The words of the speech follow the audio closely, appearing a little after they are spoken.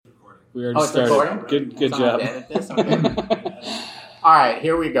We already it's started. recording? Good job. Okay. All right,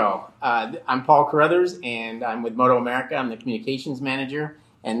 here we go. I'm Paul Carruthers, and I'm with Moto America. I'm the communications manager,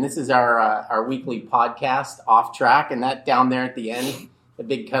 and this is our weekly podcast, Off Track. And that down there at the end, the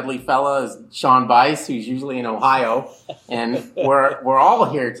big cuddly fella is Sean Bice, who's usually in Ohio. And we're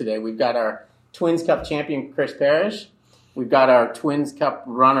all here today. We've got our Twins Cup champion, Chris Parrish. We've got our Twins Cup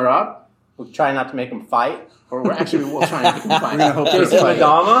runner-up. We'll try not to make them fight. Or we'll try and make them fight. Jason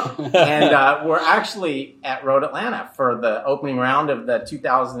Madama. And we're actually at Road Atlanta for the opening round of the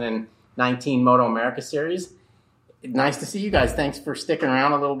 2019 Moto America Series. Nice to see you guys. Thanks for sticking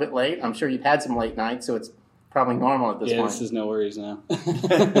around a little bit late. I'm sure you've had some late nights, so it's probably normal at this point. Yeah, this is no worries now.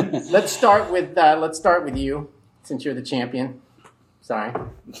 Let's start with you, since you're the champion. Sorry.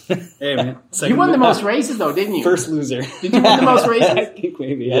 Hey, man. You won the most races, though, didn't you? First loser. Did you win the most races? I think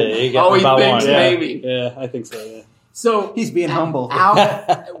maybe. Yeah, you got he about thinks one. maybe. Yeah, I think so, yeah. So He's being humble.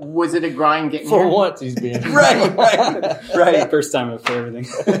 How was it a grind getting For here? once, he's being Right. First time for everything.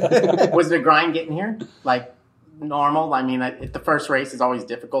 Was it a grind getting here? Like normal? I mean, the first race is always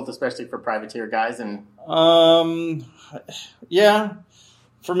difficult, especially for privateer guys. And Yeah.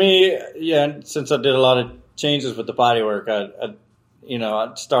 For me, yeah. Since I did a lot of changes with the bodywork, I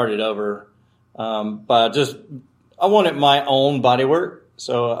started over. But I wanted my own bodywork,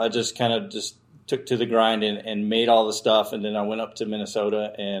 so I just kind of took to the grind and made all the stuff, and then I went up to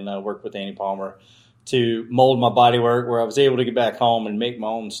Minnesota and worked with Andy Palmer to mold my bodywork, where I was able to get back home and make my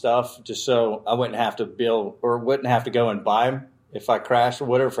own stuff, just so I wouldn't have to build or wouldn't have to go and buy them if I crashed or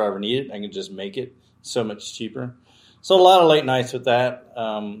whatever. If I ever need it, I could just make it so much cheaper. So a lot of late nights with that.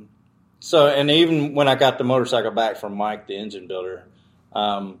 And even when I got the motorcycle back from Mike, the engine builder,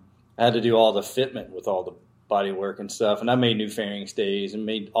 I had to do all the fitment with all the bodywork and stuff, and I made new fairing stays and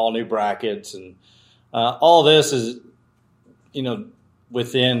made all new brackets, and all this is,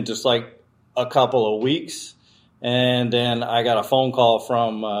 within just like a couple of weeks. And then I got a phone call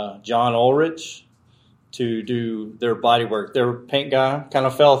from John Ulrich to do their bodywork. Their paint guy kind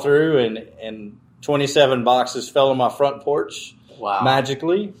of fell through, and 27 boxes fell on my front porch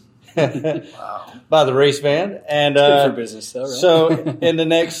magically. wow. By the race van. And good for business, though, right? So in the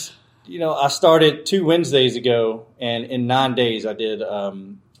next, I started 2 Wednesdays ago, and in 9 days I did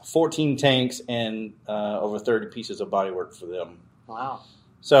 14 tanks and over 30 pieces of bodywork for them. Wow.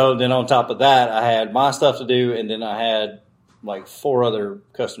 So then on top of that, I had my stuff to do, and then I had like 4 other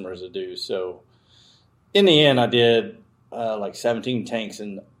customers to do. So in the end, I did like 17 tanks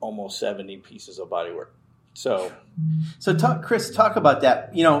and almost 70 pieces of bodywork. So Chris, talk about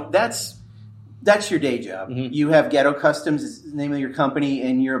that. That's your day job. Mm-hmm. You have Ghetto Customs, is the name of your company,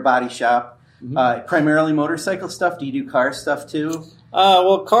 and you're a body shop. Mm-hmm. Primarily motorcycle stuff. Do you do car stuff too?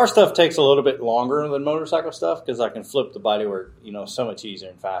 Well, car stuff takes a little bit longer than motorcycle stuff because I can flip the bodywork, so much easier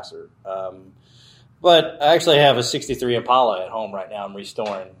and faster. But I actually have a 63 Impala at home right now. I'm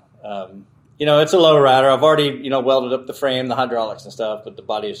restoring. It's a low rider. I've already, welded up the frame, the hydraulics and stuff, but the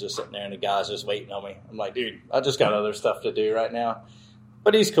body is just sitting there and the guy's just waiting on me. I'm like, dude, I just got other stuff to do right now.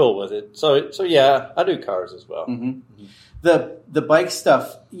 But he's cool with it. So yeah, I do cars as well. Mm-hmm. The bike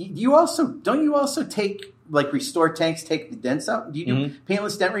stuff, don't you also take, like, restore tanks, take the dents out? Do you do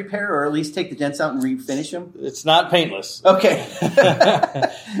paintless dent repair, or at least take the dents out and refinish them? It's not paintless. Okay.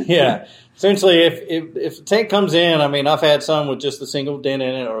 Yeah. Essentially, if the tank comes in, I've had some with just a single dent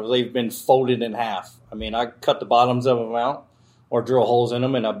in it, or they've been folded in half. I cut the bottoms of them out or drill holes in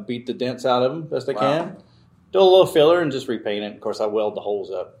them, and I beat the dents out of them best I can. Do a little filler and just repaint it. Of course, I weld the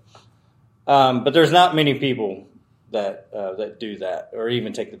holes up. But there's not many people that do that, or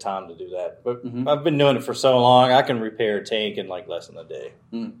even take the time to do that. But I've been doing it for so long, I can repair a tank in like less than a day,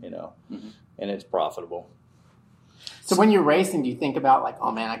 and it's profitable. So when you're racing, do you think about like,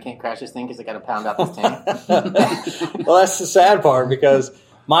 oh man, I can't crash this thing because I got to pound out this tank? Well, that's the sad part, because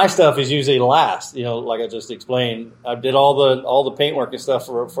my stuff is usually last. Like I just explained, I did all the paintwork and stuff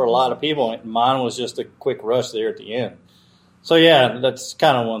for a lot of people. And mine was just a quick rush there at the end. So yeah, that's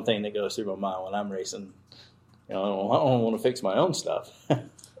kind of one thing that goes through my mind when I'm racing. I don't want to fix my own stuff.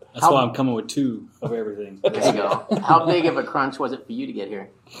 That's why I'm coming with 2 of everything. There you go. How big of a crunch was it for you to get here?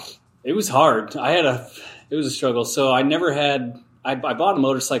 It was hard. It was a struggle. So I never had. I bought a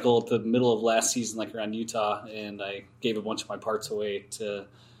motorcycle at the middle of last season, like around Utah, and I gave a bunch of my parts away to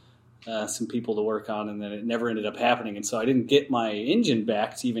some people to work on, and then it never ended up happening. And so I didn't get my engine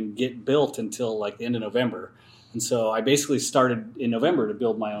back to even get built until like the end of November. And so I basically started in November to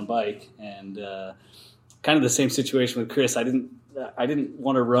build my own bike, and kind of the same situation with Chris. I didn't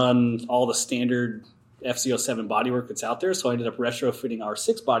want to run all the standard FZ07 bodywork that's out there. So I ended up retrofitting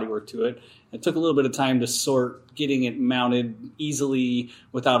R6 bodywork to it. It took a little bit of time to sort getting it mounted easily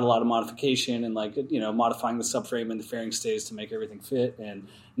without a lot of modification and modifying the subframe and the fairing stays to make everything fit. And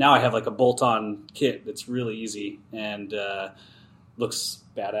now I have like a bolt-on kit that's really easy and looks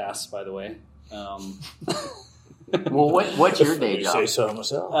badass, by the way. Well, what's your day job? Say so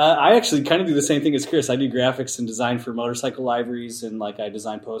myself. I actually kind of do the same thing as Chris. I do graphics and design for motorcycle liveries, and I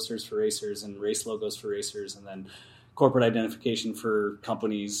design posters for racers and race logos for racers, and then corporate identification for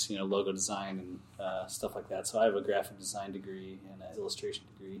companies, logo design and stuff like that. So I have a graphic design degree and an illustration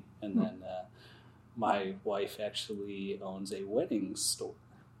degree, and then my wife actually owns a wedding store.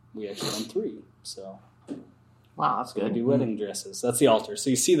 We actually own 3, so. Wow, that's good. We do wedding dresses. That's the altar. So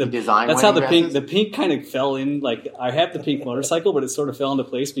you see the design. That's how dresses? the pink kind of fell in. I have the pink motorcycle, but it sort of fell into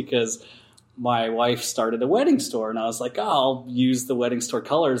place because my wife started a wedding store, and I was like, I'll use the wedding store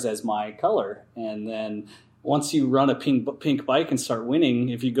colors as my color. And then once you run a pink bike and start winning,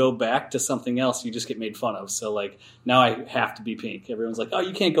 if you go back to something else, you just get made fun of. So now I have to be pink. Everyone's like, oh,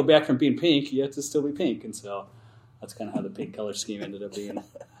 you can't go back from being pink. You have to still be pink. And so that's kind of how the pink color scheme ended up being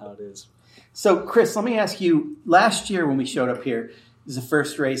how it is. So, Chris, let me ask you, last year when we showed up here, it was the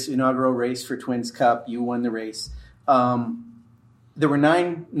first inaugural race for Twins Cup. You won the race. There were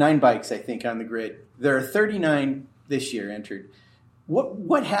nine bikes, I think, on the grid. There are 39 this year entered.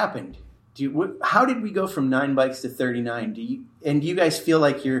 What happened? How did we go from 9 bikes to 39? Do you guys feel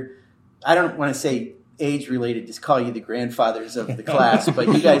like you're, I don't want to say age-related, just call you the grandfathers of the class, but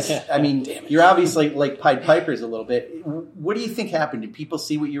you guys, you're obviously like Pied Pipers a little bit. What do you think happened? Did people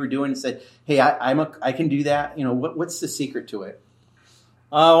see what you were doing and said, hey, I can do that? What's the secret to it?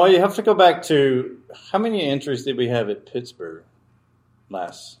 Well, you have to go back to how many entries did we have at Pittsburgh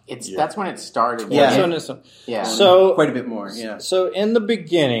last year? That's when it started. Yeah. So quite a bit more. Yeah. So in the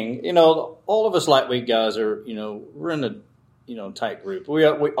beginning, all of us lightweight guys are, we're in a tight group. We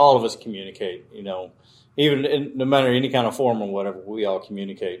all of us communicate. Even no matter any kind of form or whatever, we all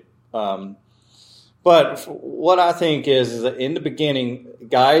communicate. But what I think is that in the beginning,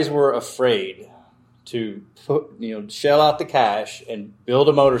 guys were afraid to shell out the cash and build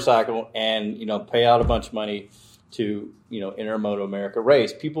a motorcycle and pay out a bunch of money to enter a Moto America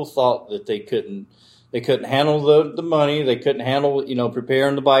race. People thought that they couldn't handle the money, they couldn't handle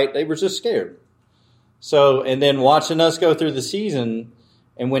preparing the bike. They were just scared. So, and then watching us go through the season,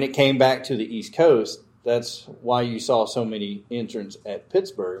 and when it came back to the East Coast, that's why you saw so many entrants at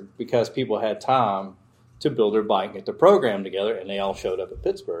Pittsburgh, because people had time to build their bike and get the program together, and they all showed up at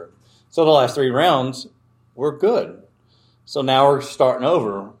Pittsburgh. So the last 3 rounds were good. So now we're starting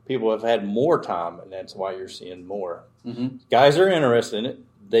over. People have had more time, and that's why you're seeing more. Mm-hmm. Guys are interested in it.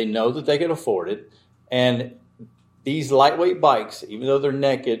 They know that they can afford it. And these lightweight bikes, even though they're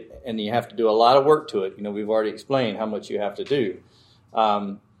naked and you have to do a lot of work to it, we've already explained how much you have to do.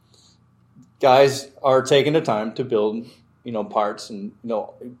 Guys are taking the time to build, parts and,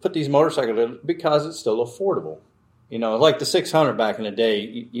 put these motorcycles in because it's still affordable. Like the 600 back in the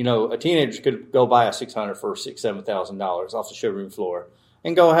day, a teenager could go buy a 600 for $6,000-$7,000 off the showroom floor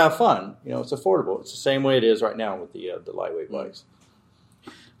and go have fun. It's affordable. It's the same way it is right now with the lightweight bikes.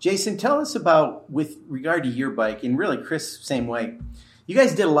 Jason, tell us about, with regard to your bike, and really Chris, same way. You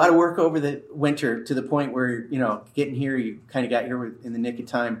guys did a lot of work over the winter to the point where, getting here, you kind of got here in the nick of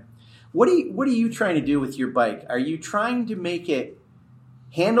time. What are you trying to do with your bike? Are you trying to make it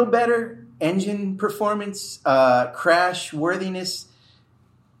handle better, engine performance, crash worthiness,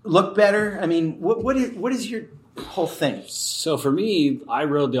 look better? What is your whole thing? So for me, I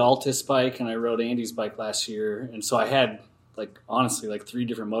rode the Altus bike and I rode Andy's bike last year, and so I had honestly 3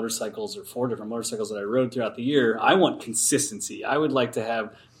 different motorcycles or 4 different motorcycles that I rode throughout the year. I want consistency. I would like to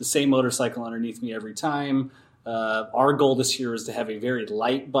have the same motorcycle underneath me every time. Our goal this year is to have a very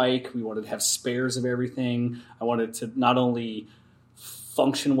light bike. We wanted to have spares of everything. I wanted to not only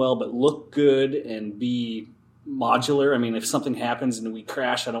function well, but look good and be modular. If something happens and we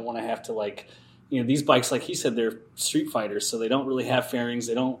crash, I don't want to have to these bikes, like he said, they're street fighters, so they don't really have fairings.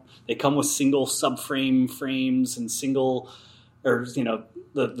 They come with single subframe frames and the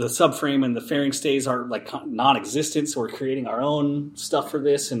subframe and the fairing stays are non-existent. So we're creating our own stuff for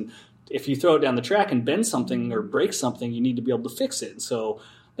this. And if you throw it down the track and bend something or break something, you need to be able to fix it. So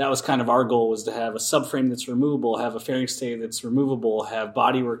that was kind of our goal, was to have a subframe that's removable, have a fairing stay that's removable, have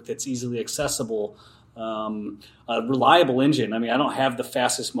bodywork that's easily accessible, a reliable engine. I don't have the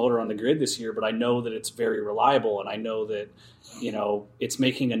fastest motor on the grid this year, but I know that it's very reliable, and I know that it's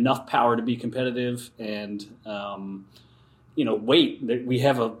making enough power to be competitive. And weight, we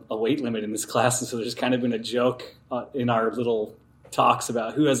have a weight limit in this class, and so there's kind of been a joke in our little talks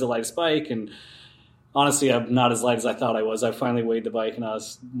about who has the lightest bike, and Honestly, I'm not as light as I thought I was. I finally weighed the bike, and I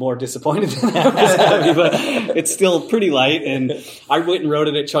was more disappointed than I was happy, but it's still pretty light. And I went and rode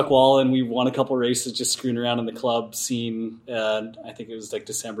it at Chuck Wall, and we won a couple races just screwing around in the club scene. I think it was like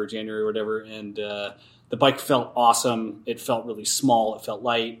December, January, or whatever, and the bike felt awesome. It felt really small. It felt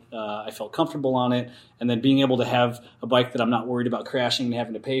light. I felt comfortable on it. And then being able to have a bike that I'm not worried about crashing and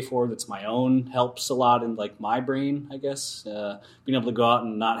having to pay for that's my own helps a lot in like my brain, I guess. Being able to go out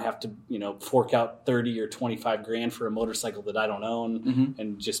and not have to, fork out 30 or 25 grand for a motorcycle that I don't own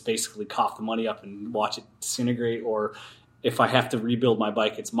and just basically cough the money up and watch it disintegrate. Or if I have to rebuild my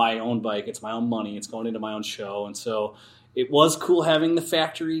bike, it's my own bike. It's my own money. It's going into my own show. And so it was cool having the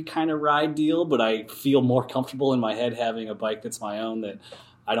factory kind of ride deal, but I feel more comfortable in my head having a bike that's my own that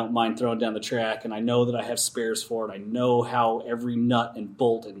I don't mind throwing down the track, and I know that I have spares for it. I know how every nut and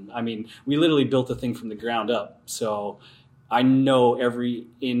bolt, and I mean, we literally built the thing from the ground up, so I know every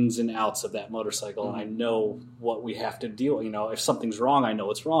ins and outs of that motorcycle, and I know what we have to deal. If something's wrong, I know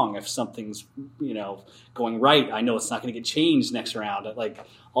it's wrong. If something's going right, I know it's not going to get changed next round. Like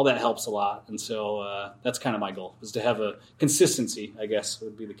all that helps a lot, and so that's kind of my goal, is to have a consistency, I guess,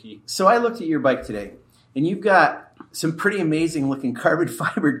 would be the key. So I looked at your bike today, and you've got some pretty amazing looking carbon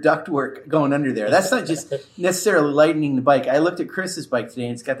fiber ductwork going under there. That's not just necessarily lightening the bike. I looked at Chris's bike today,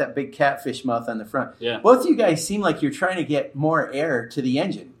 and it's got that big catfish mouth on the front. Yeah. Both of you guys seem like you're trying to get more air to the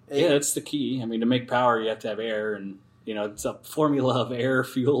engine. Yeah, that's the key. I mean, to make power, you have to have air, and it's a formula of air,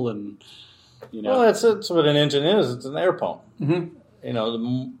 fuel, and Well, that's what an engine is. It's an air pump.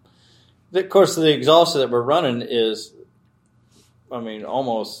 Mm-hmm. Of course, the exhaust that we're running is,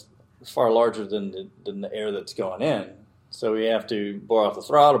 almost far larger than the air that's going in. So we have to bore out the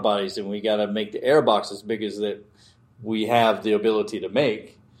throttle bodies, and we got to make the air box as big as that we have the ability to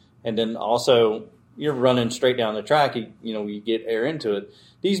make. And then also, you're running straight down the track. You get air into it.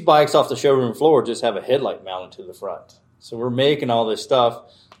 These bikes off the showroom floor just have a headlight mounted to the front. So we're making all this stuff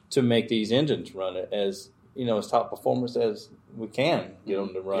to make these engines run as top performance as we can get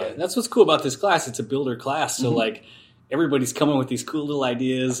them to run. Yeah, that's what's cool about this class. It's a builder class, so like everybody's coming with these cool little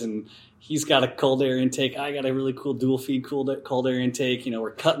ideas, and he's got a cold air intake. I got a really cool dual feed cold air intake.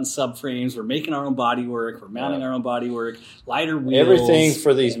 We're cutting subframes. We're making our own body work. We're mounting our own body work. Lighter wheels. Everything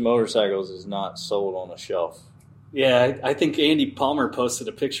for these motorcycles is not sold on a shelf. Yeah, I think Andy Palmer posted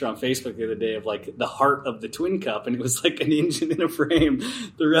a picture on Facebook the other day of like the heart of the Twin Cup, and it was like an engine in a frame.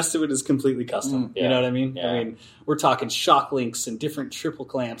 The rest of it is completely custom. You know what I mean? Yeah. I mean, we're talking shock links and different triple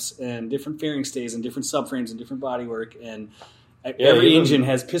clamps and different fairing stays and different subframes and different bodywork. And every engine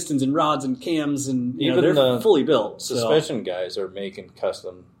has pistons and rods and cams, and they're fully built. Suspension guys are making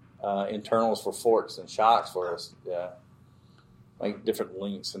custom internals for forks and shocks for us. Yeah, like different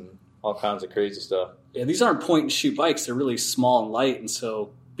links and all kinds of crazy stuff. Yeah, these aren't point and shoot bikes. They're really small and light, and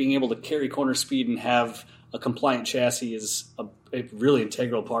so being able to carry corner speed and have a compliant chassis is a really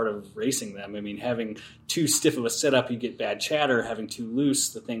integral part of racing them. I mean, having too stiff of a setup, you get bad chatter. Having too loose,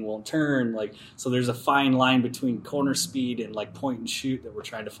 the thing won't turn. So there's a fine line between corner speed and like point and shoot that we're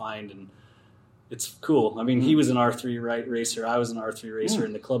trying to find, and it's cool. I mean, he was an R3 racer. I was an R3 racer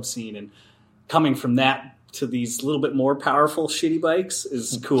in the club scene, and coming from that to these little bit more powerful shitty bikes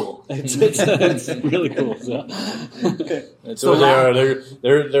is cool. It's really cool. So. That's what they are.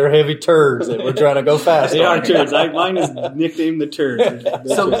 They're heavy turds that we're trying to go fast. They are turds. Mine is nicknamed the Turd.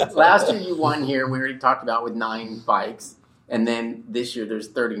 So last year you won here. We already talked about with 9 bikes, and then this year there's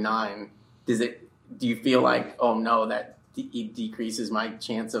 39. Do you feel like, oh no, that decreases my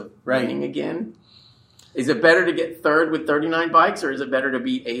chance of winning again? Is it better to get third with 39 bikes, or is it better to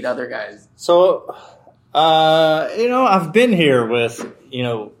beat 8 other guys? So. I've been here with,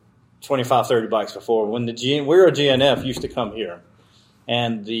 25, 30 bikes before. When We're GNF used to come here.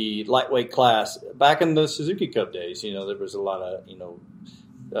 And the lightweight class, back in the Suzuki Cup days, there was a lot of,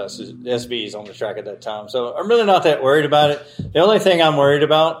 SBs on the track at that time. So I'm really not that worried about it. The only thing I'm worried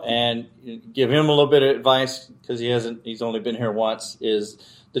about, and give him a little bit of advice because he's only been here once, is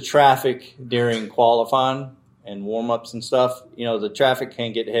the traffic during qualifying and warm-ups and stuff. The traffic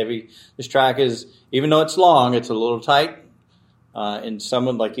can get heavy. This track is, even though it's long, it's a little tight. And some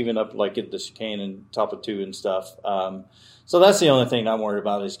of even up at the chicane and top of 2 and stuff. So that's the only thing I'm worried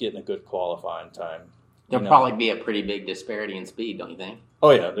about, is getting a good qualifying time. There'll probably be a pretty big disparity in speed, don't you think? Oh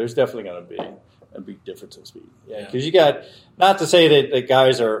yeah, there's definitely going to be a big difference in speed. Yeah, because you got, not to say that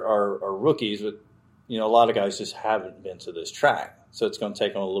guys are rookies, but a lot of guys just haven't been to this track, so it's going to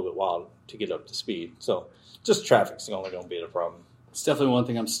take them a little bit while to get up to speed. So just traffic's only going to be the problem. It's definitely one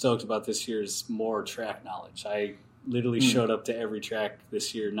thing I'm stoked about this year is more track knowledge. I literally showed up to every track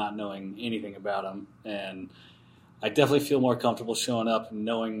this year not knowing anything about them, and I definitely feel more comfortable showing up and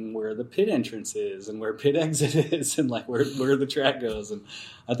knowing where the pit entrance is and where pit exit is and like where the track goes. And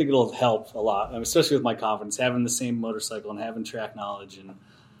I think it'll help a lot, especially with my confidence, having the same motorcycle and having track knowledge, and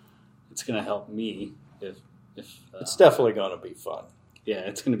it's going to help me if it's definitely going to be fun. Yeah,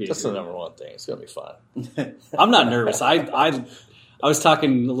 it's going to be. That's the number one thing. It's going to be fun. I'm not nervous. I was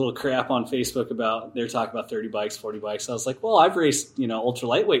talking a little crap on Facebook about, they're talking about 30 bikes, 40 bikes. I was like, well, I've raced, ultra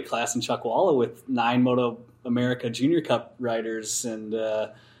lightweight class in Chuckwalla with 9 Moto America Junior Cup riders, and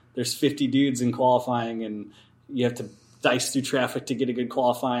there's 50 dudes in qualifying, and you have to dice through traffic to get a good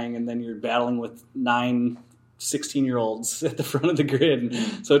qualifying, and then you're battling with 9 16-year-olds at the front of the grid.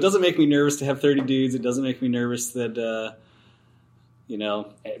 So it doesn't make me nervous to have 30 dudes. It doesn't make me nervous that,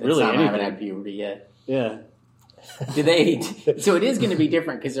 really I anything. haven't had puberty yet. Yeah. So it is going to be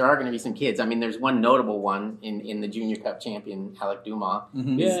different because there are going to be some kids. I mean, there's one notable one in the Junior Cup champion, Alec Dumas.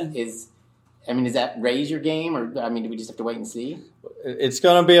 Mm-hmm. Does that raise your game, or do we just have to wait and see? It's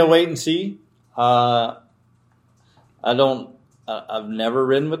going to be a wait and see. I've never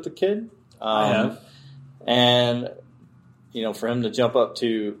ridden with the kid. I have. And, for him to jump up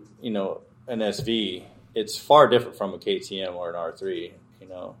to, an SV, it's far different from a KTM or an R3,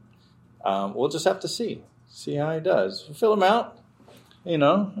 We'll just have to see how he does. We'll fill him out.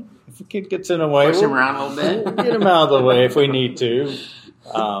 If the kid gets in the way, push him around a little bit. We'll get him out of the way if we need to.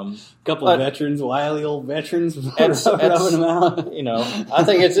 Couple of veterans, wily old veterans, rubbing them out. I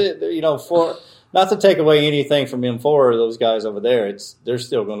think it's for not to take away anything from M4 or those guys over there. They're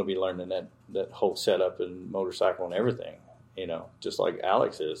still going to be learning that whole setup and motorcycle and everything. Just like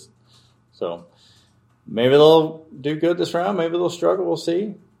Alex is. So maybe they'll do good this round. Maybe they'll struggle. We'll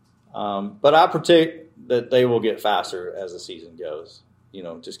see. But I predict that they will get faster as the season goes.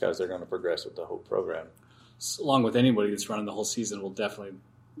 Just because they're going to progress with the whole program. Along with anybody that's running the whole season, we'll definitely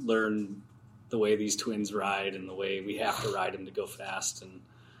learn the way these twins ride and the way we have to ride them to go fast. And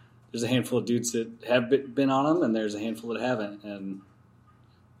there's a handful of dudes that have been on them, and there's a handful that haven't. And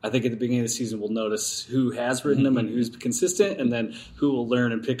I think at the beginning of the season, we'll notice who has ridden them and who's consistent, and then who will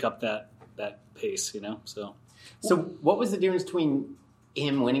learn and pick up that pace. So what was the difference between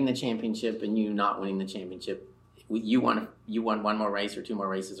him winning the championship and you not winning the championship? You won one more race or 2 more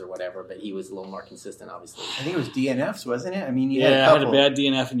races or whatever, but he was a little more consistent, obviously. I think it was DNFs, wasn't it? I mean, I had a bad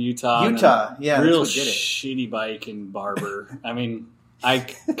DNF in Utah. Real shitty bike in Barber. I mean, I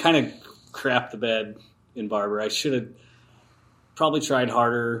kind of crapped the bed in Barber. I should have probably tried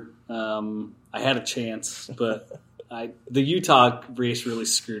harder. I had a chance, but the Utah race really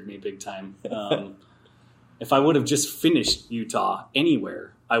screwed me big time. If I would have just finished Utah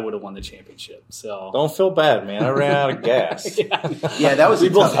anywhere, I would have won the championship. So don't feel bad, man. I ran out of gas. Yeah, that was I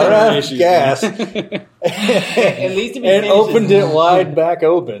ran out of gas. At least if and opened it wide back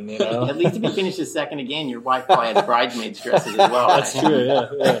open. At least if you finished the second again, your wife probably had bridesmaids dresses as well. That's true. Yeah.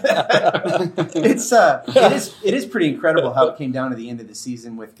 It is pretty incredible how it came down to the end of the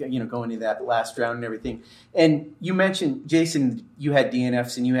season with going to that last round and everything. And you mentioned, Jason, you had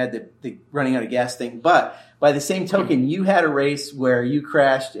DNFs and you had the running out of gas thing, but by the same token, you had a race where you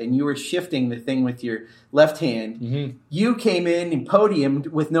crashed and you were shifting the thing with your left hand. Mm-hmm. You came in and podiumed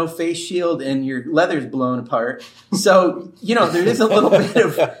with no face shield and your leather's blown apart. So, there is a little bit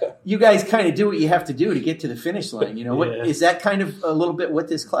of, you guys kind of do what you have to do to get to the finish line. Is that kind of a little bit what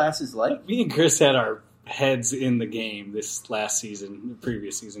this class is like? Me and Chris had our heads in the game this last season,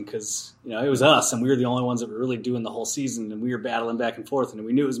 previous season, because it was us and we were the only ones that were really doing the whole season, and we were battling back and forth, and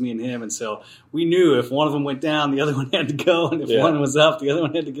we knew it was me and him, and so we knew if one of them went down, the other one had to go, and if one was up, the other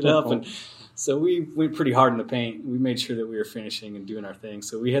one had to get up, and so we went pretty hard in the paint. We made sure that we were finishing and doing our thing.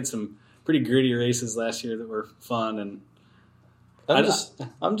 So we had some pretty gritty races last year that were fun, and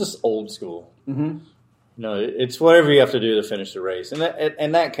I'm just old school. Mm-hmm. It's whatever you have to do to finish the race, and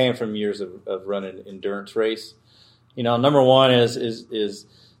that came from years of running endurance race. Number one is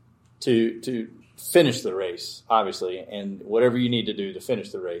to finish the race, obviously, and whatever you need to do to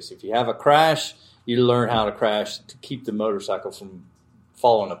finish the race. If you have a crash, you learn how to crash to keep the motorcycle from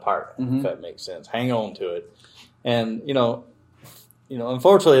falling apart. Mm-hmm. If that makes sense, hang on to it, and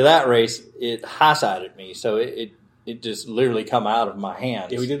unfortunately, that race it high-sided me, so it just literally come out of my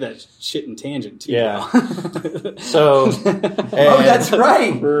hands. Yeah, we did that shit in tangent too. Yeah. So, that's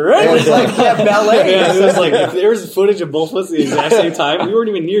right. It was like ballet. Yeah, it was like if there was footage of both of us at the exact same time. We weren't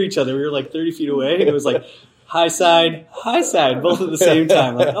even near each other. We were like 30 feet away, and it was like high side, both at the same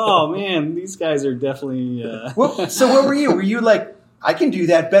time. Like, oh man, these guys are definitely. So what were you? Were you like, I can do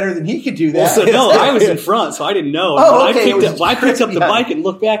that better than he could do that? Well, so no, I was in front, so I didn't know. Oh, okay. I picked up the bike and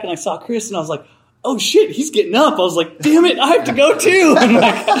looked back, and I saw Chris, and I was like, oh shit, he's getting up. I was like, damn it, I have to go too. And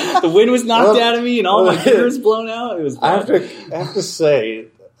like, the wind was knocked out of me and all my gear was blown out. It was bad. I have to say,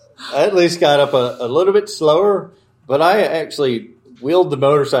 I at least got up a little bit slower, but I actually wheeled the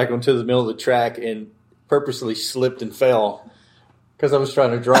motorcycle into the middle of the track and purposely slipped and fell because I was trying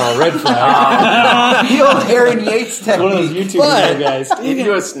to draw a red flag. The old Aaron Yates technique. One of those YouTube guys. It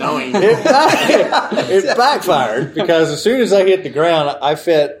was snowing. It backfired because as soon as I hit the ground, I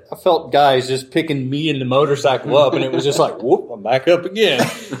felt guys just picking me and the motorcycle up, and it was just like, whoop, I'm back up again.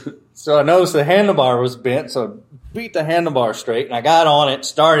 So I noticed the handlebar was bent, so I beat the handlebar straight, and I got on it,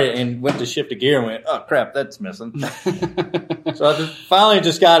 started, and went to shift the gear and went, oh crap, that's missing. So I finally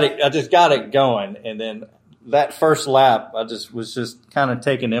just got it going, and then that first lap, I was kind of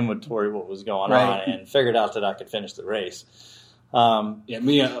taking inventory of what was going on and figured out that I could finish the race. I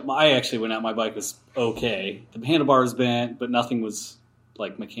actually went out. My bike was okay. The handlebar was bent, but nothing was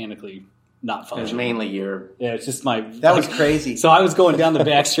like mechanically not It functional. was mainly your. Yeah, it's just my. That was crazy. So I was going down the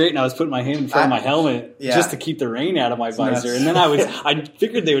back straight, and I was putting my hand in front of my helmet just to keep the rain out of my visor. nuts. And then I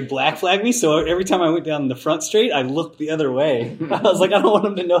figured they would black flag me. So every time I went down the front straight, I looked the other way. I was like, I don't want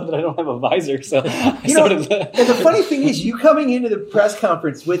them to know that I don't have a visor. So I started. And the funny thing is, you coming into the press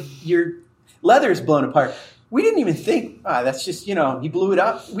conference with your leathers blown apart. We didn't even think, that's just, he blew it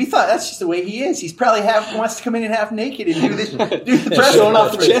up. We thought that's just the way he is. He's probably wants to come in half naked and do the press showing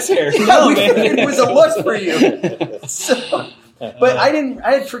off the chest hair. Yeah, No, we man. figured it was a look for you. So, but I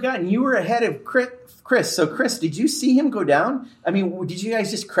had forgotten you were ahead of Chris. So Chris, did you see him go down? I mean, did you guys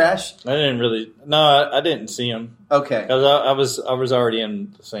just crash? I didn't see him. Okay. Because I was already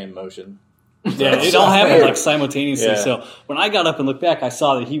in the same motion. Yeah, it all happened like simultaneously. Yeah. So when I got up and looked back, I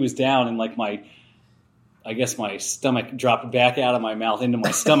saw that he was down, and like my stomach dropped back out of my mouth into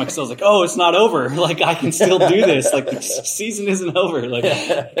my stomach. So I was like, oh, it's not over. Like, I can still do this. Like, the season isn't over. Like,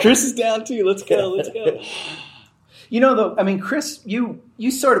 Chris is down too. Let's go. Chris,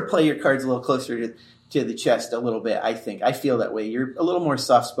 you sort of play your cards a little closer to the chest a little bit, I think. I feel that way. You're a little more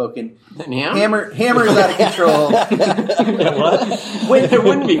soft-spoken. Than him? Hammer is out of control. It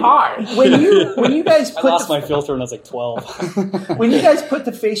wouldn't be hard. When you guys I put lost my filter when I was like 12. when you guys put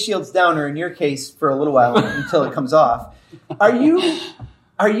the face shields down, or in your case, for a little while until it comes off, are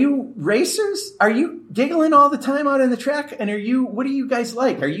you racers? Are you giggling all the time out on the track? And what are you guys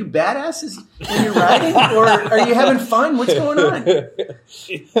like? Are you badasses when you're riding, or are you having fun? What's going on?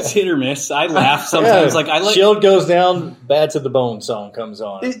 It's hit or miss. I laugh sometimes. Shield goes down, Bad to the Bone song comes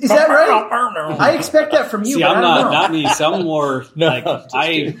on. Is that right? I expect that from you. See, but I'm I don't know. not me. So I'm more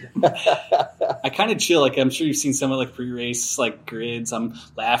I kind of chill. Like, I'm sure you've seen some of like pre-race like grids. I'm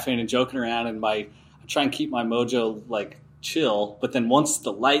laughing and joking around, and I try and keep my mojo like chill. But then once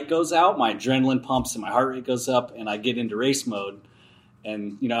the light goes out, my adrenaline pumps and my heart rate goes up, and I get into race mode.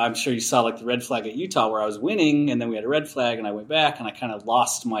 And I'm sure you saw like the red flag at Utah where I was winning, and then we had a red flag, and I went back, and I kind of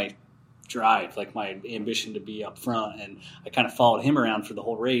lost my drive, like my ambition to be up front, and I kind of followed him around for the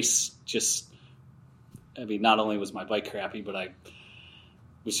whole race. Not only was my bike crappy, but I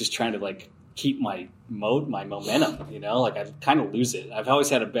was just trying to like keep my momentum. Like I kind of lose it. I've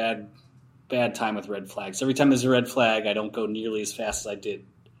always had a bad time with red flags. Every time there's a red flag, I don't go nearly as fast as I did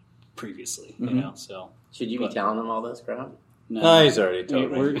previously. So should you be telling them all this crap? No, he's already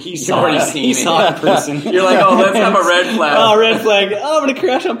told me. He's already seen it in person. You're like, oh, let's have a red flag. Oh, red flag. Oh, I'm going to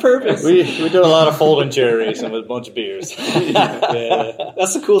crash on purpose. We do a lot of folding chair racing with a bunch of beers. Yeah.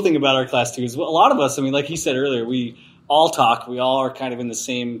 That's the cool thing about our class too. Is a lot of us, like he said earlier, we all talk. We all are kind of in the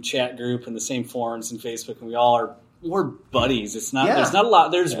same chat group and the same forums and Facebook, and we're buddies. It's not. There's not a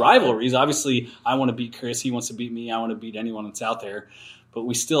lot. There's rivalries. Obviously, I want to beat Chris. He wants to beat me. I want to beat anyone that's out there. But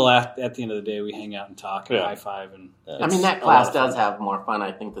we still, at the end of the day, we hang out and talk and high five. And that class does have more fun,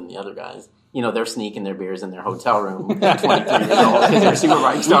 I think, than the other guys. They're sneaking their beers in their hotel room at 23 years old because they're super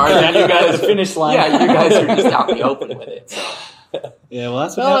bike stars. And you guys, the finish line. Yeah, you guys are just out in the open with it. So. Yeah, well,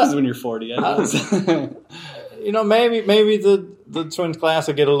 that's what happens when you're 40. Maybe the twins class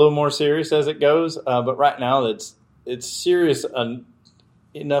will get a little more serious as it goes. But right now, it's serious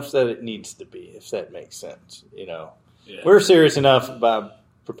enough that it needs to be, if that makes sense. Yeah. We're serious enough by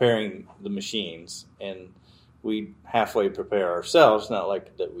preparing the machines, and we halfway prepare ourselves. Not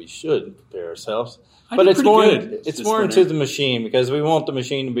like that we should prepare ourselves, but it's more into the machine, because we want the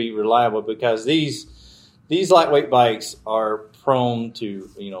machine to be reliable, because these lightweight bikes are prone to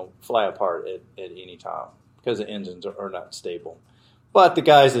fly apart at any time because the engines are not stable. But the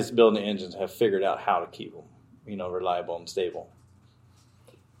guys that's building the engines have figured out how to keep them reliable and stable.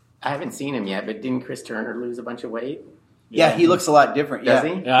 I haven't seen him yet, but didn't Chris Turner lose a bunch of weight? Yeah, he looks a lot different. Does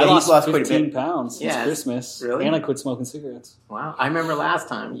Yeah, he? Yeah, I he's lost quite a 15 bit. pounds since Yeah, Christmas. really? And I quit smoking cigarettes. Wow. I remember last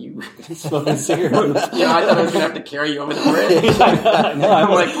time you... Smoking cigarettes. I thought I was going to have to carry you over the bridge. No, I'm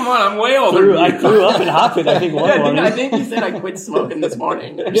like, come on, I'm way older. I threw up and hopping, I think, one morning. I think you said I quit smoking this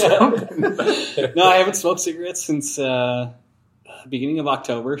morning or something. No, I haven't smoked cigarettes since beginning of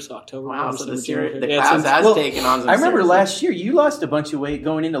October. So October. Wow, November, so December, this year January. the Yeah, class since- has taken on some I remember serious- last year you lost a bunch of weight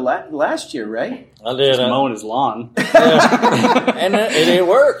going into last year, right? I did. mowing his lawn. And it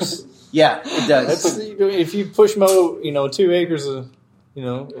works. Yeah, it does. If you push mow, 2 acres of,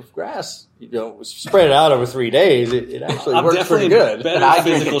 of grass, spread it out over 3 days, it actually I'm works definitely pretty good. better But I at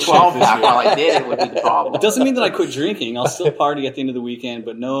drink physical a shape 12 this pack year. while I did it would be the problem. It doesn't mean that I quit drinking. I'll still party at the end of the weekend,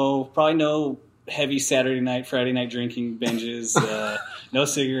 but probably no heavy Saturday night, Friday night drinking binges. No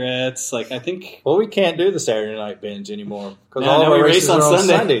cigarettes. I think. Well, we can't do the Saturday night binge anymore because Now, all of now our we races race on are on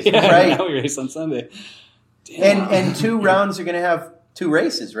Sunday. Sundays. Yeah, Right. Now we race on Sunday. Damn. And 2 rounds are going to have 2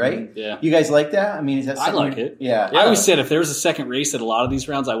 races, right? Yeah. You guys like that? I mean, is that I something? like it. Yeah. I always said if there was a second race at a lot of these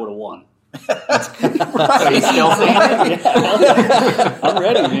rounds, I would have won. Are you still saying it? I'm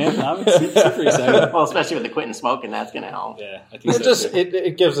ready, man. I'm super excited. Well, especially with the quitting smoking, that's going to help. Yeah, I think It so. too.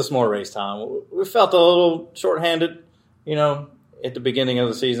 it gives us more race time. We felt a little shorthanded, at the beginning of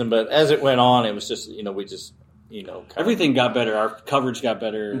the season, but as it went on, it was just, we just, Everything got better. Our coverage got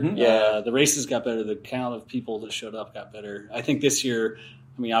better. Mhm. Yeah. The races got better. The count of people that showed up got better. I think this year,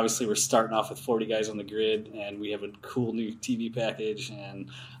 obviously we're starting off with 40 guys on the grid, and we have a cool new TV package. And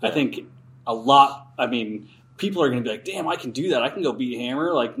I think people are going to be like, damn, I can do that. I can go beat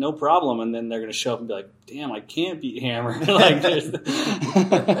Hammer, no problem. And then they're going to show up and be like, damn, I can't beat Hammer.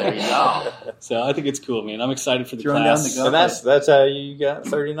 There you go. So I think it's cool, man. I'm excited for the Throwing class. down the and that's how you got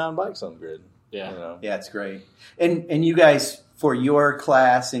 39 bikes on the grid. Yeah. Yeah, it's great. And you guys, for your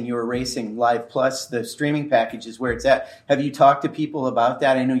class and your racing Live Plus, the streaming package is where it's at. Have you talked to people about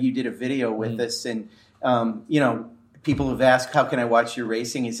that? I know you did a video with us, and people have asked, how can I watch your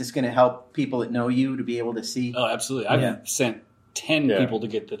racing? Is this going to help people that know you to be able to see? Oh, absolutely. I've Yeah. sent 10 Yeah. people to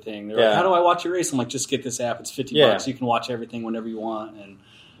get the thing. They're Yeah. like, how do I watch your race? I'm like, just get this app. It's $50. Yeah. You can watch everything whenever you want. And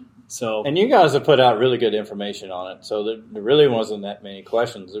so And you guys have put out really good information on it, so there really wasn't that many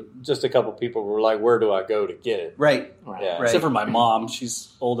questions. Just a couple people were like, where do I go to get it? Right. Right. Yeah. Right. except for my mom,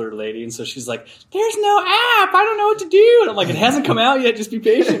 she's older lady, and so she's like, "There's no app. I don't know what to do." And I'm like, "It hasn't come out yet. Just be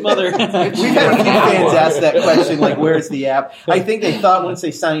patient, mother." We've had a few fans ask that question, where's the app? I think they thought once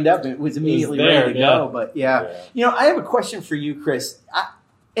they signed up, it was immediately there, ready to yeah. go. But yeah. I have a question for you, Chris.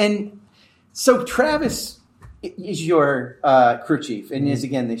 And so Travis is your crew chief and is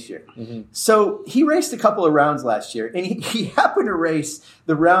again this year. Mm-hmm. So he raced a couple of rounds last year, and he happened to race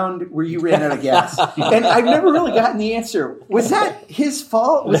the round where you ran out of gas. And I've never really gotten the answer. Was that his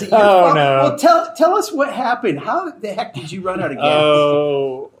fault? Was it your fault? No. Well, tell us what happened. How the heck did you run out of gas?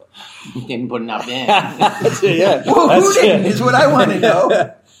 Oh, You didn't put enough in. yeah. Well, who That's didn't it. is what I want to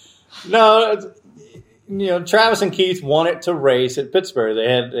know. No, Travis and Keith wanted to race at Pittsburgh.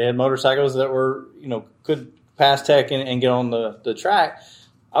 They had motorcycles that were, could pass tech and get on the track.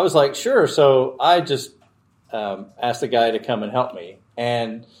 I was like, sure. So I just asked the guy to come and help me.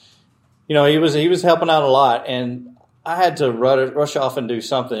 And, he was helping out a lot. And I had to rush off and do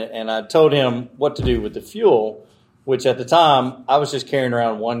something. And I told him what to do with the fuel, which at the time I was just carrying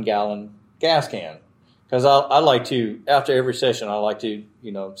around 1 gallon gas can. Because I like to, after every session, I like to,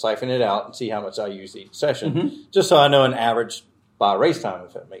 siphon it out and see how much I use each session, just so I know an average by race time,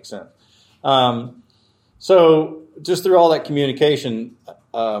 if that makes sense. So just through all that communication,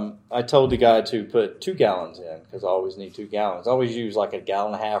 I told the guy to put 2 gallons in, because I always need 2 gallons. I always use like 1.5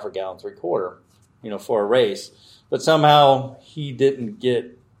 gallons or 1.75 gallons, for a race. But somehow he didn't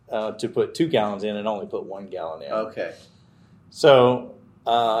get to put 2 gallons in and only put 1 gallon in. Okay. So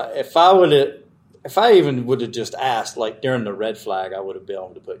if I even would have just asked, during the red flag, I would have been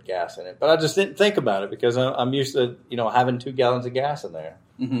able to put gas in it. But I just didn't think about it because I'm used to, having 2 gallons of gas in there.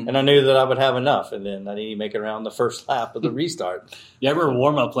 Mm-hmm. And I knew that I would have enough. And then I need to make it around the first lap of the restart. Yeah, I remember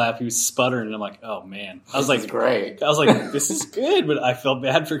warm-up lap, he was sputtering, and I'm like, oh, man. I was This like, is great. I was like, this is good, but I felt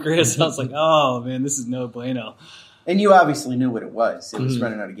bad for Chris. I was like, oh, man, this is no bueno. And you obviously knew what it was. It was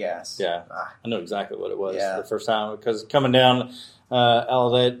running out of gas. Yeah, Ah. I know exactly what it was Yeah. the first time. Because coming down out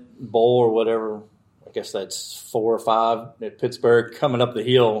of that bowl or whatever, I guess that's 4 or 5 at Pittsburgh, coming up the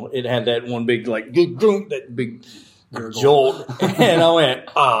hill, it had that one big, that big jolt. And I went,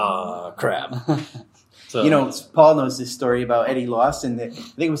 crap. So, Paul knows this story about Eddie Lawson. That I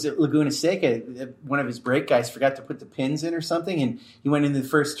think it was at Laguna Seca. One of his brake guys forgot to put the pins in or something, and he went into the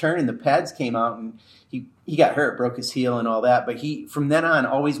first turn, and the pads came out, and he got hurt, broke his heel and all that. But he, from then on,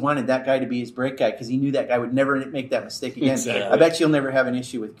 always wanted that guy to be his brake guy because he knew that guy would never make that mistake again. Exactly. I bet you'll never have an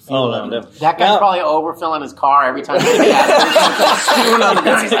issue with fuel. Oh, no, That guy's probably overfilling his car every time. He's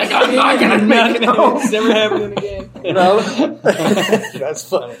like, I'm not going to make it home. It's never happening again. No, that's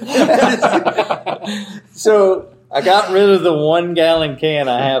funny. So I got rid of the 1 gallon can.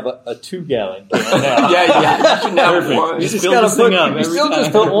 I have a 2 gallon can now. Yeah. You now Perfect. one. You just Just fill gotta this thing put, up you every still time.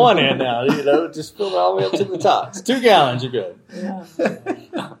 just put 1 in now. Just fill it all the way up to the top. It's 2 gallons. You're good.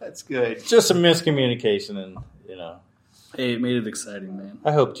 That's good. It's just a miscommunication, and Hey, it made it exciting, man.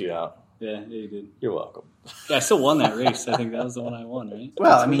 I helped you out. Yeah, you did. You're welcome. Yeah, I still won that race. I think that was the one I won, right?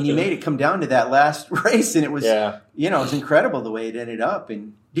 Well, I mean, you made it come down to that last race, and it was, Yeah. it was incredible the way it ended up.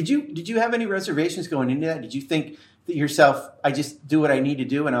 And did you have any reservations going into that? Did you think that yourself, I just do what I need to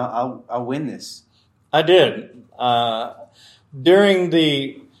do, and I'll win this? I did. All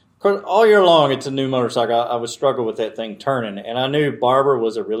year long, it's a new motorcycle. I would struggle with that thing turning, and I knew Barber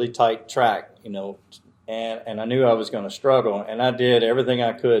was a really tight track, and I knew I was going to struggle, and I did everything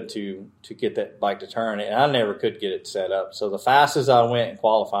I could to get that bike to turn, and I never could get it set up. So the fastest I went in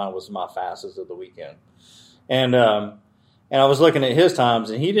qualifying was my fastest of the weekend, and I was looking at his times,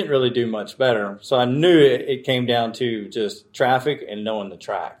 and he didn't really do much better. So I knew it came down to just traffic and knowing the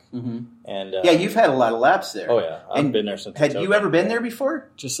track. Mm-hmm. And Yeah, you've had a lot of laps there. oh yeah, I've And been there since. Had you ever been there before?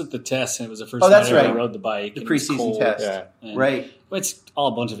 Just at the test, and it was the first Oh, time that's I ever right. rode the bike. The and it was preseason cold. test. Yeah. And Right. It's all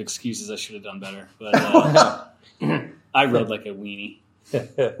a bunch of excuses. I should have done better, but I rode like a weenie.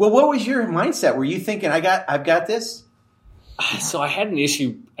 Well, what was your mindset? Were you thinking, I've got this? So I had an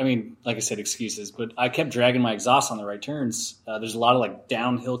issue. I mean, like I said, excuses, but I kept dragging my exhaust on the right turns. There's a lot of like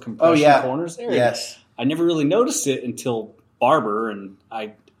downhill compression corners there. Yes. I never really noticed it until Barber, and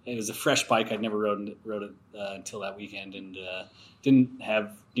it was a fresh bike. I'd never rode it until that weekend, and didn't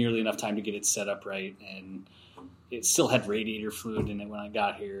have nearly enough time to get it set up right. And it still had radiator fluid in it when I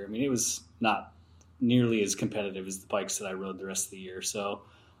got here. I mean, it was not nearly as competitive as the bikes that I rode the rest of the year. So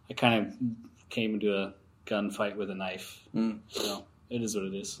I kind of came into a gunfight with a knife. So it is what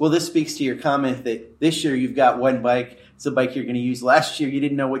it is. Well, this speaks to your comment that this year you've got one bike. It's a bike you're going to use. Last year you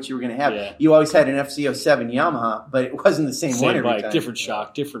didn't know what you were going to have. Yeah. You always had an FZ07 Yamaha, but it wasn't the same one every bike, time. different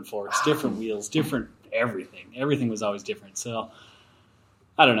shock, different forks, different wheels, different everything. Everything was always different. So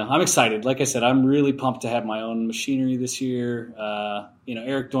I don't know. I'm excited. Like I said, I'm really pumped to have my own machinery this year.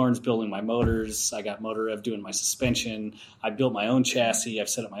 Eric Dorn's building my motors. I got Motorev doing my suspension. I built my own chassis. I've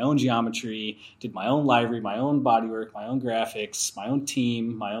set up my own geometry, did my own livery, my own bodywork, my own graphics, my own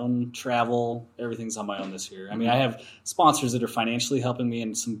team, my own travel. Everything's on my own this year. I mean, I have sponsors that are financially helping me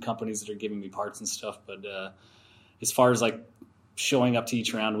and some companies that are giving me parts and stuff. But as far as like showing up to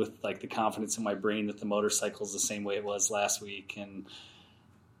each round with like the confidence in my brain that the motorcycle is the same way it was last week, and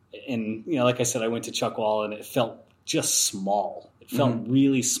like I said, I went to Chuckwall and it felt just small. It felt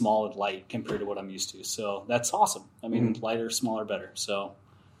really small and light compared to what I'm used to. So that's awesome. I mean, lighter, smaller, better. So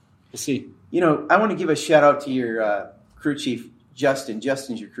we'll see. I want to give a shout out to your crew chief, Justin.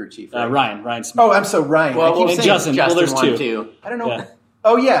 Justin's your crew chief, right? Ryan Smith. Oh, I'm so Ryan. Well, I keep we'll saying Justin. Well, there's won two. too. I don't know. Yeah.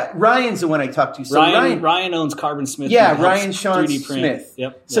 Oh yeah, Ryan's the one I talked to. So Ryan owns Carbon Smith. Yeah, and helps Ryan Sean 3D print. Smith.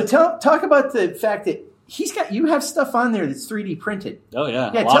 Yep. So talk about the fact that you have stuff on there that's 3D printed. Oh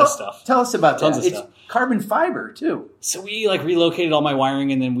yeah, Yeah, a lot of stuff. Tell us about Tons that. of It's stuff. carbon fiber too. So we relocated all my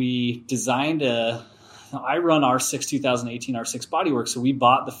wiring, and then we designed I run R6 2018 R6 bodywork, so we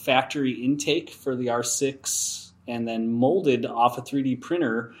bought the factory intake for the R6 and then molded off a 3D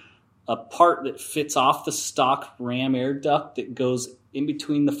printer a part that fits off the stock ram air duct that goes in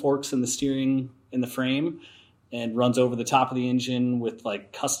between the forks and the steering and the frame and runs over the top of the engine with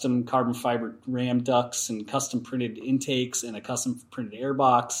like custom carbon fiber ram ducts and custom printed intakes and a custom printed air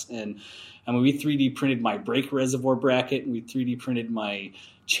box. And I mean, we 3D printed my brake reservoir bracket, and we 3D printed my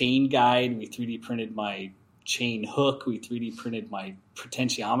chain guide, we 3D printed my chain hook, we 3D printed my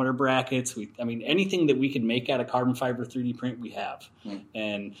potentiometer brackets. Anything that we could make out of carbon fiber 3D print, we have.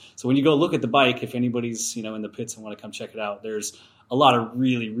 And so when you go look at the bike, if anybody's in the pits and want to come check it out, there's a lot of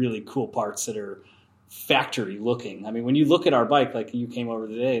really, really cool parts that are factory looking. I mean, when you look at our bike, like you came over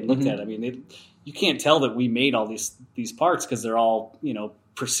today and looked at it, I mean, you can't tell that we made all these parts because they're all,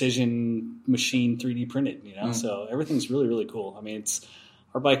 precision machine 3D printed, so everything's really, really cool. I mean,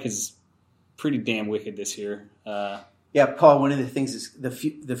 our bike is pretty damn wicked this year. Yeah, Paul, one of the things is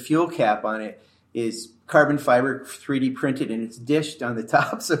the fuel cap on it is carbon fiber 3D printed, and it's dished on the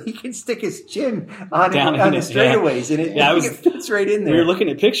top so he can stick his chin on Down it on in the it, straightaways, and it fits right in there. We were looking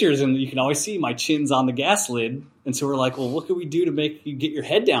at pictures, and you can always see my chin's on the gas lid, and so we're like, well, what can we do to make you get your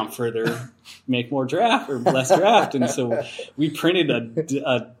head down further, make more draft or less draft? And so we printed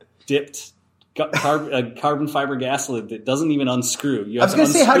a dipped carbon fiber gas lid that doesn't even unscrew. I was going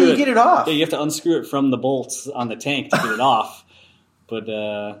to say, how do you get it off? Yeah, you have to unscrew it from the bolts on the tank to get it off. But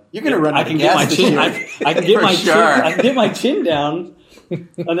you're going to run out of gas this year. I can get my chin down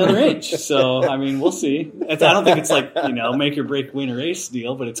another inch. So I mean, we'll see. I don't think it's like make or break win a race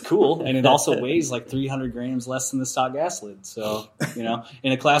deal, but it's cool, and it also weighs like 300 grams less than the stock gas lid. So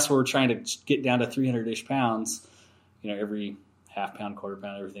in a class where we're trying to get down to 300-ish pounds, every half pound, quarter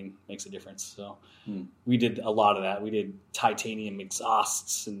pound, everything makes a difference. So we did a lot of that. We did titanium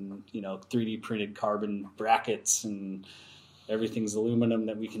exhausts and 3D printed carbon brackets, and everything's aluminum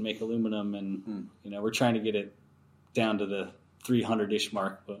that we can make aluminum, and we're trying to get it down to the 300-ish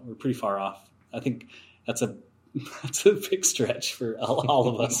mark, but we're pretty far off. I think that's a big stretch for all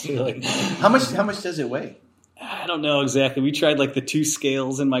of us, really. How much does it weigh? I don't know exactly. We tried like the 2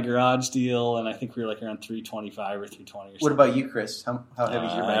 scales in my garage deal, and I think we were like around 325 or 320 or something. What about you, Chris? How heavy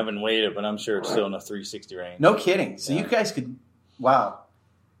is your bike? I haven't weighed it, but I'm sure it's still in the 360 range. No kidding. So you guys could, wow.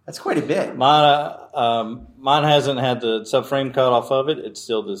 That's quite a bit. Mine hasn't had the subframe cut off of it. It's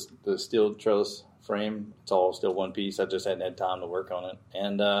still the steel trellis frame. It's all still one piece. I just hadn't had time to work on it.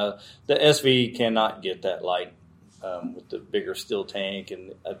 And the SV cannot get that light with the bigger steel tank,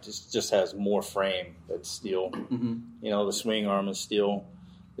 and it just has more frame that's steel. Mm-hmm. The swing arm is steel.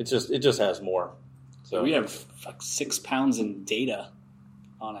 It just has more. So we have like 6 pounds in data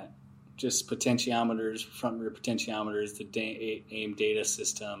on it. Just potentiometers, front and rear potentiometers, the AIM data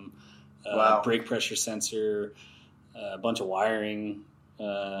system, brake pressure sensor, a bunch of wiring.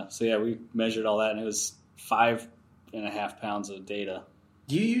 So yeah, we measured all that, and it was 5.5 pounds of data.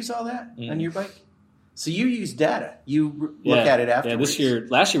 Do you use all that on your bike? So you use data. You look at it afterwards. Yeah,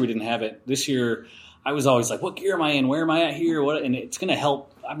 last year we didn't have it. This year I was always like, what gear am I in? Where am I at here? What? And it's going to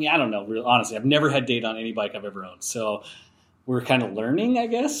help. I mean, I don't know. Honestly, I've never had data on any bike I've ever owned. So we're kind of learning, I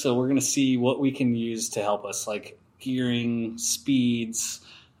guess. So we're going to see what we can use to help us, like gearing, speeds,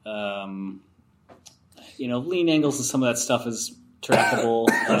 lean angles, and some of that stuff is trackable.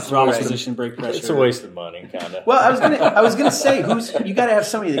 Throttle position, brake pressure. It's a waste of money, kind of. Well, I was gonna say, you got to have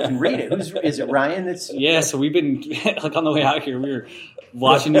somebody that can read it. Is it Ryan? So we've been like on the way out here, we were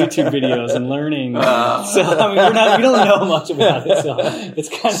watching YouTube videos and learning. So I mean, we don't know much about it. So it's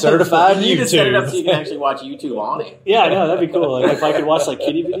kind of certified YouTube. You just set it up so you can actually watch YouTube on it. Yeah, I know, that'd be cool. Like, if I could watch like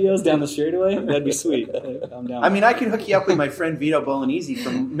kitty videos down the straightaway, that'd be sweet. I'm down. I mean, I can hook you up with my friend Vito Bolognese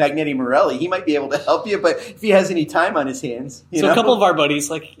from Magneti Morelli. He might be able to help you, but if he has any time on his hands, a couple of our buddies,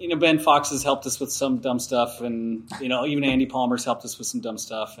 like Ben Fox, has helped us with some dumb stuff, and even Andy Palmer's helped us with some dumb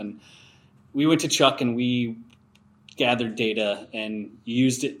stuff. And we went to Chuck and we gathered data and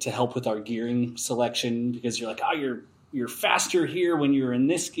used it to help with our gearing selection, because you're like, you're faster here when you're in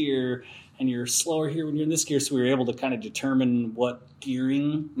this gear, and you're slower here when you're in this gear. So we were able to kind of determine what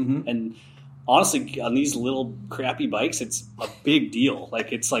gearing. And honestly, on these little crappy bikes, it's a big deal.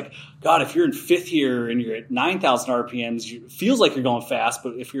 Like, it's like, God, if you're in 5th gear and you're at 9,000 RPMs, it feels like you're going fast.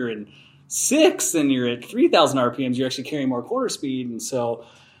 But if you're in 6th and you're at 3,000 RPMs, you're actually carrying more quarter speed. And so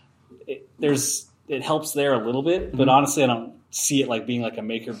it helps there a little bit. But honestly, I don't see it like being like a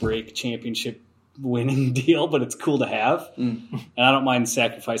make or break championship winning deal, but it's cool to have. And I don't mind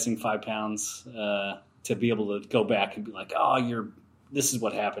sacrificing 5 pounds to be able to go back and be like, this is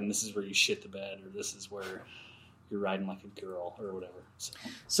what happened. This is where you shit the bed, or this is where you're riding like a girl, or whatever.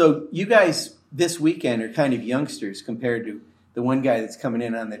 So you guys this weekend are kind of youngsters compared to the one guy that's coming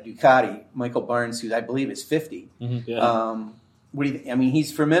in on the Ducati, Michael Barnes, who I believe is 50. Yeah. What do you? I mean,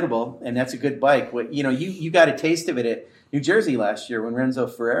 he's formidable, and that's a good bike. You got a taste of it at New Jersey last year when Renzo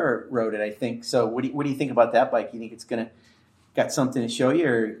Ferreira rode it, I think. So what do you think about that bike? You think it's got something to show you,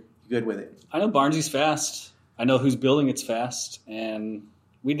 or you good with it? I know Barnesy's fast. I know who's building it's fast, and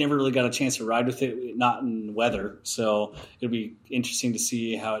we never really got a chance to ride with it, not in weather. So it'll be interesting to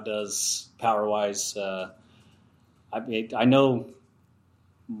see how it does power-wise. I know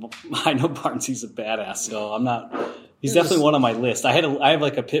Barnesy's a badass, so I'm not. He's definitely one on my list. I have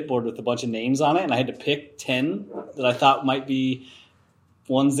like a pit board with a bunch of names on it, and I had to pick 10 that I thought might be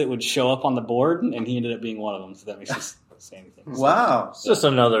ones that would show up on the board, and he ended up being one of them. So that makes you say anything. Wow. It's just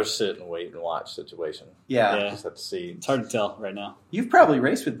another sit and wait and watch situation. Yeah. Just have to see. It's hard to tell right now. You've probably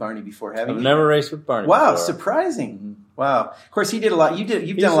raced with Barney before, haven't you? I've never raced with Barney Wow, before. surprising. Mm-hmm. Wow. Of course, he did a lot.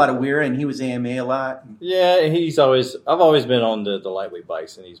 You've done a lot of Weir, and he was AMA a lot. Yeah, I've always been on the lightweight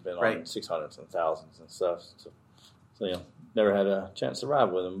bikes, and he's been on 600s and 1000s and stuff. So never had a chance to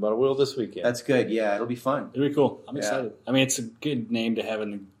ride with him, but I will this weekend. That's good. Yeah, it'll be fun. It'll be cool. I'm excited. I mean, it's a good name to have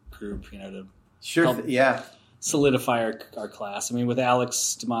in the group, to solidify our class. I mean, with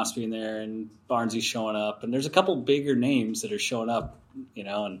Alex Demas being there and Barnesy showing up, and there's a couple bigger names that are showing up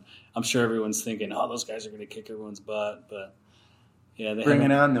and I'm sure everyone's thinking, oh, those guys are going to kick everyone's butt, but yeah, they Bring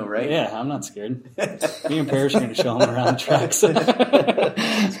it on though, right? Yeah, I'm not scared. Me and Parrish are going to show them around the tracks.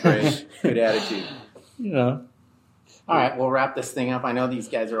 That's great. Good attitude. All right, we'll wrap this thing up. I know these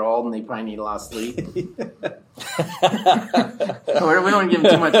guys are old and they probably need a lot of sleep. We don't give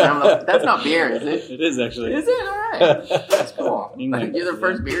them too much time. That's not beer, is it? It is actually. Is it? All right. That's cool. You're the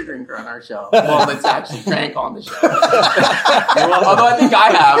first beer drinker on our show. Well, that's actually drank on the show. Although I think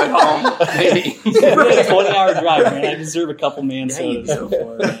I have at home. Maybe. It's a 20-hour drive, man. I deserve a couple man sodas.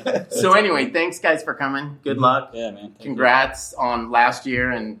 So anyway, thanks guys for coming. Good luck. Yeah, man. Congrats on last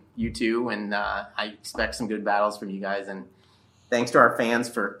year and you too. And I expect some good battles from you guys. And thanks to our fans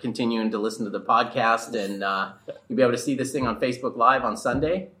for continuing to listen to the podcast. And you'll be able to see this thing on Facebook Live on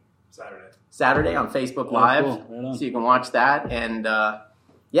Sunday. Saturday on Facebook Live. Cool. Right so you can watch that. And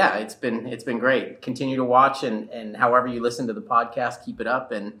yeah, it's been great. Continue to watch and however you listen to the podcast, keep it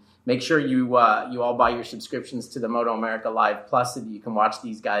up. And make sure you all buy your subscriptions to the Moto America Live Plus so that you can watch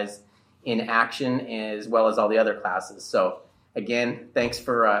these guys in action as well as all the other classes. So again, thanks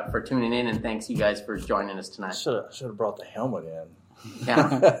for tuning in, and thanks you guys for joining us tonight. Should have brought the helmet in. Yeah.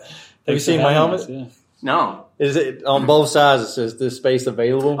 Have you seen my helmet? Yeah. No. Is it on both sides? It says this space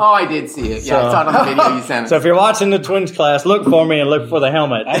available. Oh, I did see it. Yeah, I saw it on the video you sent. So if you're watching the Twins class, look for me and look for the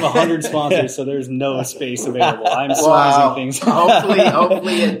helmet. I have 100 sponsors, so there's no space available. I'm squeezing things.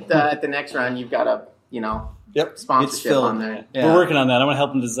 hopefully at the next round you've got a Yep. sponsorship on there. Yeah. We're working on that. I'm gonna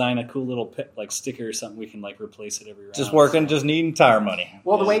help them design a cool little sticker or something we can replace it every round. Just working, just needing tire money.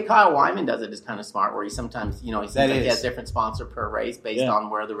 Well, the way Kyle Wyman does it is kind of smart, where he sometimes, he seems like he has different sponsor per race based on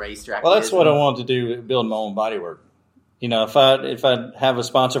where the racetrack is. Well, that's what I want to do, build my own bodywork. If I have a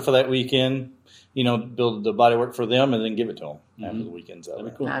sponsor for that weekend, build the bodywork for them and then give it to them after the weekend's over.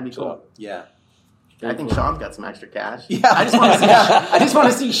 That'd be cool. That'd be cool. Yeah. I think Sean's got some extra cash. Yeah. I just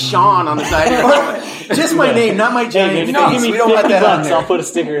want to see Sean on the side of your helmet. Just my name, not my giant Give face. me We don't want that on there. I'll put a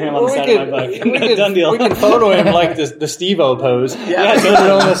sticker of him on the side of my bike. Done deal. We can photo him like the Steve-O pose. Yeah. Put it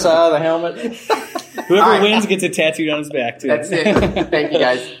on the side of the helmet. Whoever wins gets a tattooed on his back too. That's it. Thank you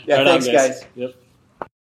guys. Yeah, Right on, thanks, guys. Yep.